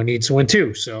Portland only needs to win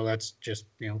 2. So that's just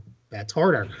that's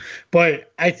harder.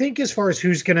 But I think as far as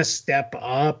who's going to step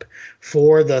up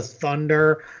for the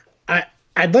Thunder,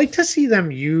 I'd like to see them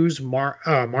use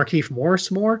Markieff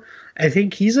Morris more. I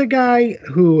think he's a guy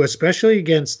who, especially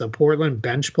against the Portland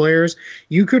bench players,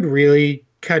 you could really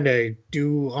kind of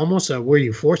do almost where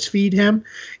you force feed him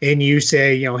and you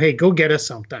say, hey, go get us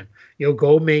something,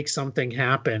 go make something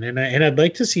happen. And I'd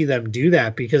like to see them do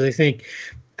that because I think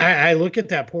I look at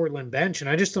that Portland bench and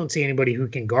I just don't see anybody who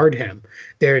can guard him.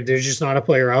 There's just not a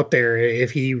player out there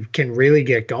if he can really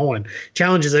get going.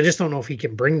 Challenge is I just don't know if he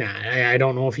can bring that. I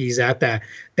don't know if he's at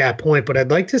that point, but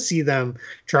I'd like to see them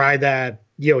try that,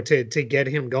 to get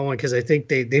him going, because I think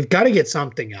they've got to get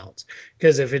something else.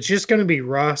 Because if it's just going to be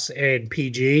Russ and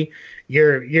PG,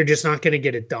 you're just not going to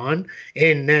get it done.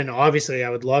 And then obviously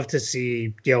I would love to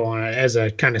see, as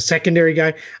a kind of secondary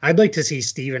guy, I'd like to see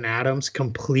Steven Adams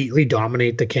completely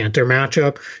dominate the Cantor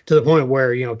matchup to the point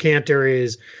where, Cantor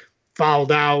is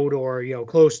fouled out or,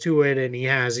 close to it, and he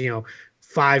has,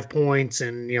 5 points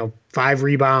and 5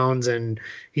 rebounds and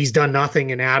he's done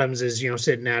nothing, and Adams is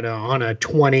sitting on a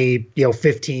 20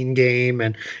 15 game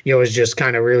and has just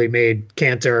kind of really made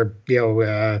Cantor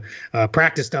a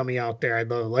practice dummy out there. I'd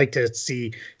like to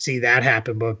see that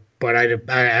happen, but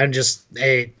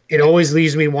it always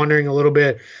leaves me wondering a little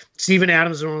bit. Steven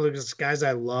Adams is one of those guys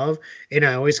I love, and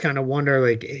I always kind of wonder,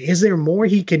 is there more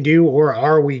he can do, or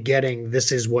are we getting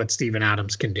this is what Steven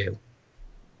Adams can do?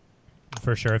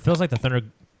 For sure. It feels like the Thunder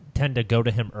tend to go to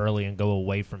him early and go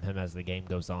away from him as the game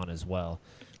goes on as well,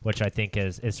 which I think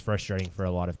is frustrating for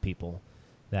a lot of people.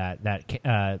 That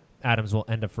Adams will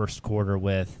end the first quarter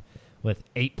with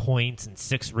 8 points and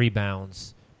 6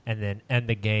 rebounds, and then end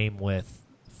the game with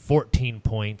 14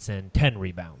 points and 10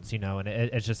 rebounds. And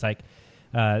it's just like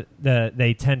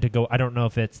they tend to go. I don't know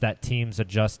if it's that teams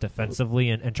adjust defensively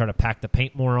and try to pack the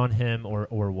paint more on him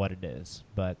or what it is,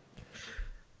 but.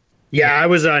 Yeah, I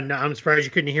was. I'm surprised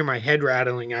you couldn't hear my head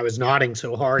rattling. I was nodding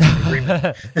so hard in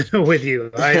agreement with you.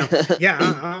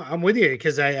 I'm with you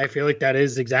because I feel like that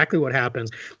is exactly what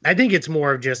happens. I think it's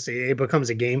more of just it becomes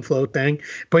a game flow thing.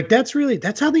 But that's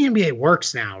how the NBA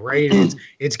works now, right?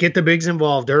 It's get the bigs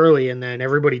involved early, and then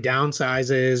everybody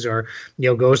downsizes or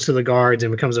goes to the guards,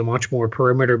 and becomes a much more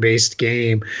perimeter based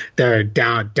game.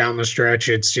 Down the stretch,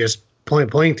 it's just.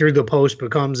 Playing through the post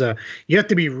becomes you have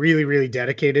to be really, really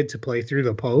dedicated to play through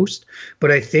the post.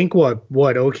 But I think what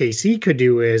OKC could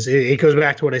do is it goes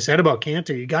back to what I said about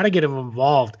Cantor. You got to get him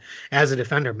involved as a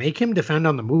defender. Make him defend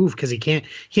on the move because he can't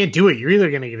do it. You're either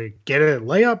going to get a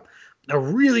layup, a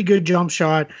really good jump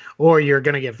shot, or you're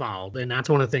going to get fouled. And that's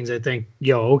one of the things I think,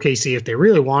 OKC, if they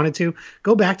really wanted to,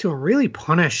 go back to and really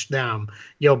punish them,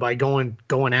 by going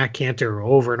at Cantor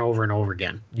over and over and over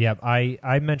again. Yep.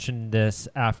 I mentioned this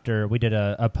after we did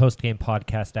a post-game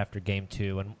podcast after game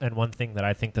 2. And one thing that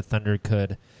I think the Thunder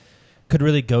could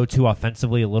really go to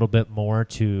offensively a little bit more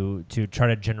to try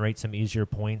to generate some easier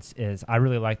points is I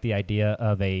really like the idea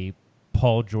of a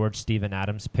Paul George, Steven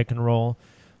Adams pick and roll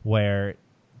where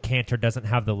Cantor doesn't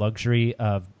have the luxury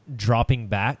of dropping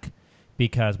back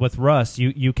because with Russ,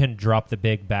 you can drop the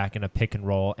big back in a pick and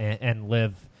roll and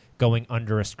live going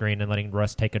under a screen and letting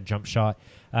Russ take a jump shot.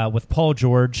 With Paul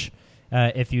George,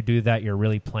 if you do that, you're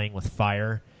really playing with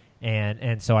fire.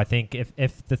 And so I think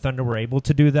if the Thunder were able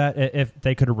to do that, if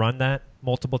they could run that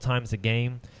multiple times a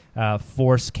game,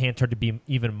 force Cantor to be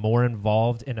even more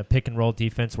involved in a pick and roll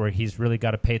defense where he's really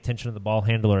got to pay attention to the ball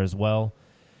handler as well.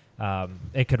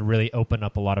 It could really open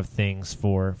up a lot of things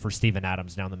for Steven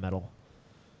Adams down the middle.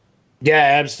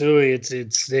 Yeah, absolutely.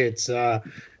 It's I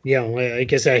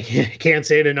guess I can't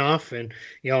say it enough. And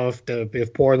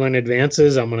if Portland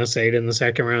advances, I'm going to say it in the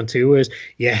second round too. Is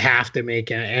you have to make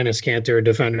Enes Kanter a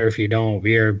defender. If you don't,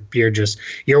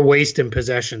 you're wasting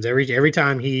possessions every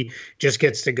time he just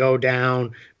gets to go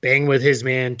down, bang with his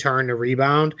man, turn to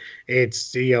rebound.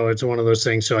 It's one of those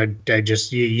things. So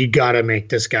you got to make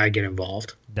this guy get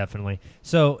involved. Definitely.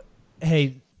 So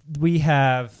hey, we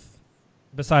have.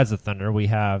 Besides the Thunder, we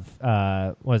have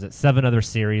 7 other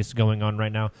series going on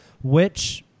right now.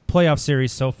 Which playoff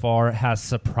series so far has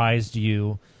surprised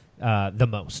you the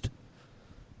most?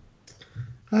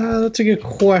 That's a good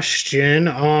question.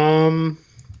 I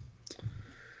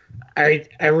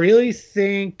really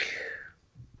think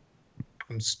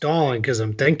I'm stalling because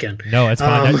I'm thinking. No, it's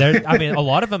fine. I mean, a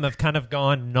lot of them have kind of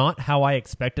gone not how I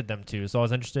expected them to. So I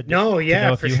was interested to know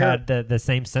if you had the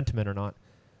same sentiment or not.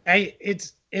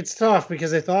 It's tough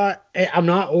because I thought I'm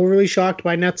not overly shocked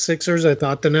by Nets Sixers. I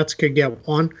thought the Nets could get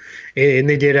one, and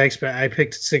they did. I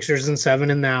picked Sixers and 7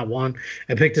 in that one.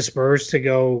 I picked the Spurs to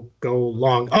go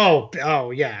long.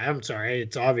 Oh yeah. I'm sorry.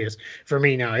 It's obvious for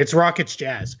me now. It's Rockets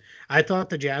Jazz. I thought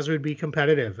the Jazz would be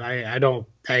competitive. I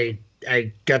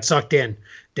got sucked in.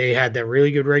 They had that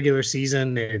really good regular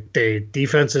season. The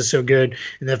defense is so good.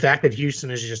 And the fact that Houston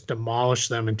has just demolished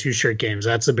them in 2 straight games,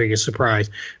 that's the biggest surprise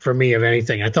for me of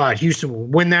anything. I thought Houston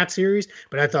would win that series,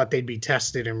 but I thought they'd be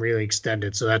tested and really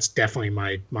extended. So that's definitely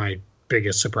my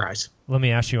biggest surprise. Let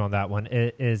me ask you on that one.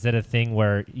 Is it a thing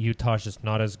where Utah's just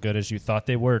not as good as you thought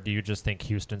they were? Or do you just think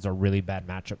Houston's a really bad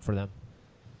matchup for them?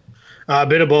 A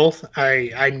bit of both.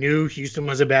 I knew Houston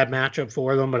was a bad matchup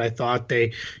for them, but I thought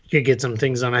they could get some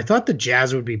things done. I thought the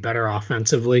Jazz would be better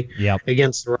offensively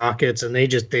against the Rockets, and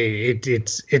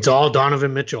it's all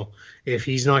Donovan Mitchell. If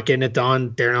he's not getting it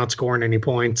done, they're not scoring any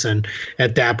points, and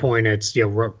at that point, it's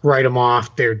write them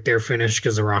off. They're finished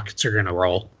because the Rockets are going to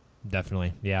roll.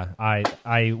 Definitely, yeah.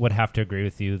 I would have to agree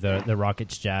with you. The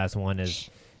Rockets Jazz one is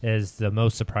the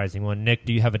most surprising one. Nick,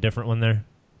 do you have a different one there?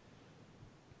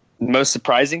 Most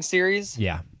surprising series?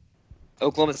 Yeah.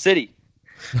 Oklahoma City.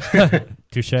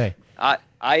 Touche. I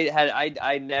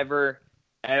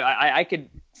could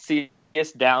see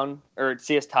us down or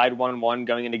see us tied 1-1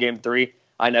 going into game 3.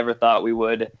 I never thought we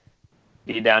would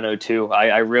be down 0-2.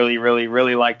 I really, really,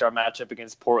 really liked our matchup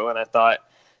against Portland. I thought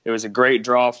it was a great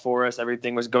draw for us.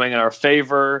 Everything was going in our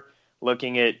favor.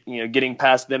 Looking at, getting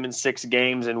past them in 6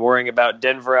 games and worrying about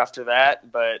Denver after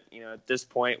that. But, at this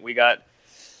point we got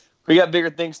bigger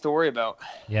things to worry about.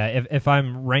 Yeah, if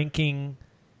I'm ranking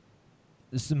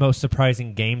the most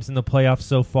surprising games in the playoffs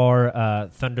so far,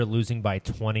 Thunder losing by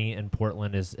 20 and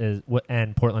Portland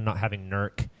and Portland not having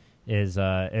Nurk is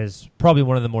probably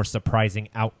one of the more surprising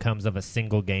outcomes of a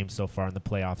single game so far in the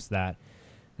playoffs that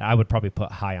I would probably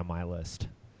put high on my list.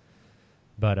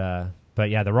 But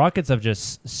yeah, the Rockets have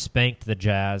just spanked the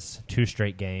Jazz 2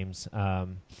 straight games.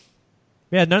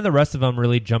 Yeah, none of the rest of them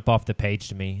really jump off the page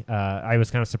to me. I was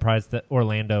kind of surprised that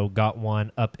Orlando got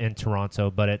one up in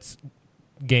Toronto, but it's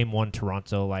game one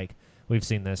Toronto. Like, we've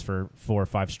seen this for 4 or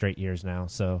 5 straight years now.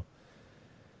 So,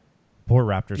 poor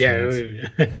Raptors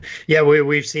fans. Yeah,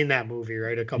 we've seen that movie,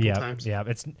 right, a couple times. Yeah,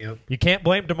 you can't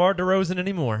blame DeMar DeRozan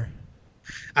anymore.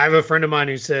 I have a friend of mine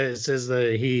who says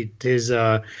that he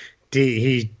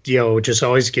just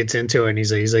always gets into it, and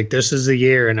he's like, this is the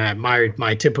year, and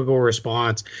my typical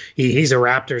response, he's a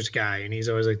Raptors guy, and he's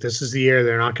always like, this is the year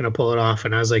they're not going to pull it off.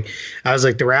 And I was like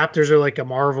the Raptors are like a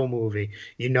Marvel movie,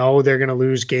 they're going to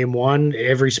lose game one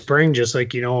every spring, just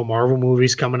like a Marvel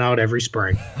movie's coming out every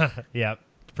spring. Yeah,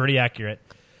 pretty accurate.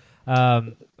 All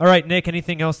right, Nick,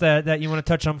 anything else that you want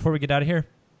to touch on before we get out of here?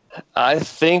 I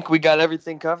think we got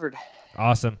everything covered.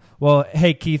 Awesome. Well,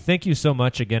 hey, Keith, thank you so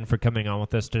much again for coming on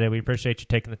with us today. We appreciate you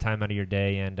taking the time out of your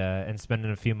day and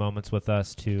spending a few moments with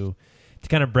us to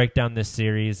kind of break down this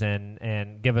series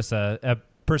and give us a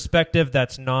perspective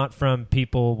that's not from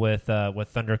people with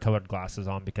thunder-colored glasses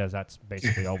on, because that's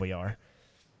basically all we are.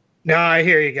 No, I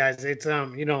hear you guys. It's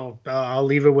I'll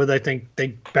leave it with I think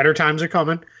better times are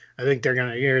coming. I think they're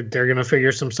gonna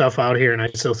figure some stuff out here, and I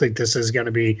still think this is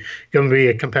gonna be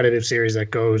a competitive series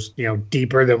that goes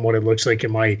deeper than what it looks like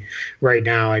it might right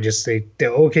now. I just think the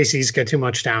OKC's got too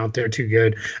much talent; they're too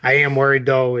good. I am worried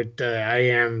though.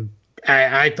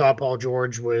 I thought Paul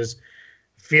George was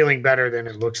feeling better than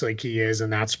it looks like he is,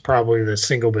 and that's probably the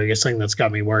single biggest thing that's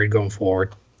got me worried going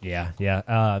forward.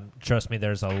 Yeah. Trust me,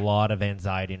 there's a lot of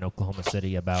anxiety in Oklahoma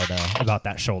City about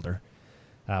that shoulder.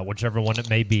 Whichever one it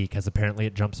may be, because apparently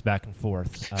it jumps back and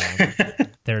forth.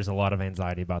 There's a lot of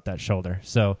anxiety about that shoulder.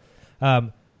 So,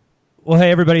 well,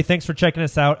 hey, everybody, thanks for checking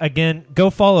us out. Again, go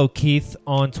follow Keith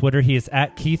on Twitter. He is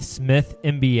at Keith Smith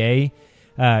NBA.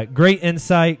 Great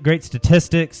insight, great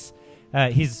statistics.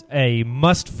 He's a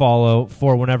must-follow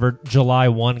for whenever July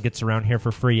 1 gets around here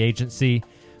for free agency.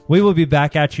 We will be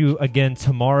back at you again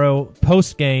tomorrow,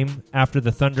 post-game, after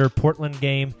the Thunder-Portland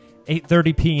game,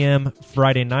 8:30 p.m.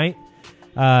 Friday night.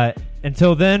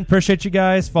 Until then, appreciate you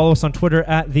guys. Follow us on Twitter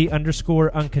at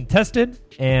 @the_uncontested,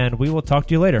 and we will talk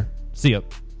to you later. See ya.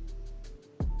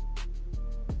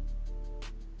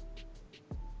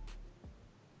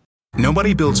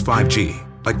 Nobody builds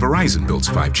 5G like Verizon builds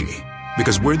 5G,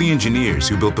 because we're the engineers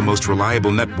who built the most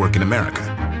reliable network in America.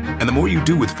 And the more you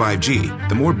do with 5G,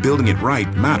 the more building it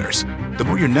right matters. The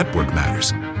more your network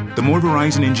matters. The more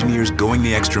Verizon engineers going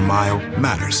the extra mile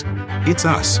matters. It's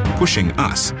us pushing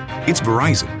us. It's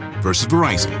Verizon versus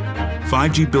Verizon.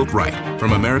 5G built right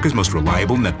from America's most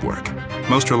reliable network.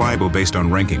 Most reliable based on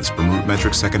rankings from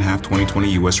RootMetrics second half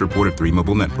 2020 U.S. report of 3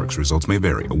 mobile networks. Results may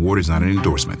vary. Award is not an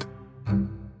endorsement.